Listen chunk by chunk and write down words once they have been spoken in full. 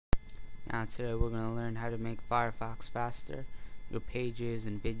Now today we're going to learn how to make Firefox faster. Your pages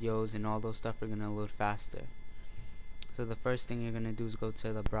and videos and all those stuff are going to load faster. So the first thing you're going to do is go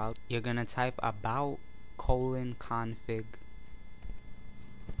to the browser. You're going to type about:config.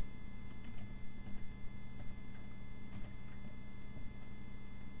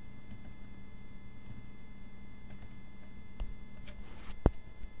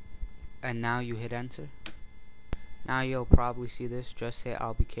 And now you hit enter. Now you'll probably see this, just say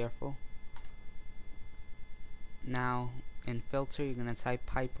I'll be careful. Now in filter you're going to type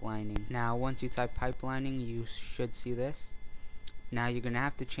pipelining. Now once you type pipelining you should see this. Now you're going to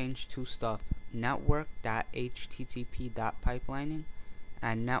have to change two stuff, network.http.pipelining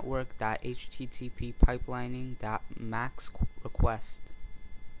and network.http.pipelining.maxRequest.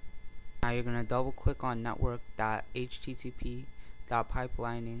 Now you're going to double click on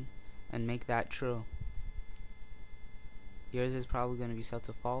network.http.pipelining and make that true. Yours is probably going to be set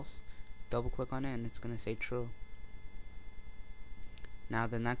to false. Double click on it and it's going to say true. Now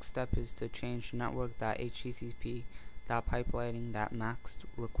the next step is to change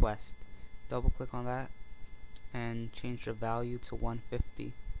network.http.pipelining.maxRequest. Double click on that and change the value to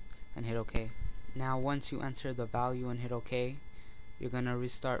 150 and hit OK. Now once you enter the value and hit OK, you're going to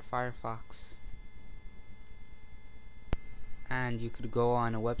restart Firefox. And you could go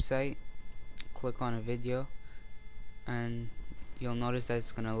on a website, click on a video, and you'll notice that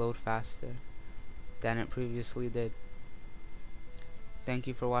it's going to load faster than it previously did. Thank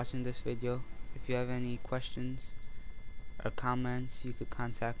you for watching this video. If you have any questions or comments, you could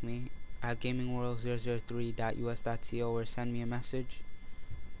contact me at gamingworld003.us.to or send me a message.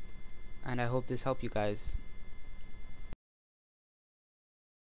 And I hope this helped you guys.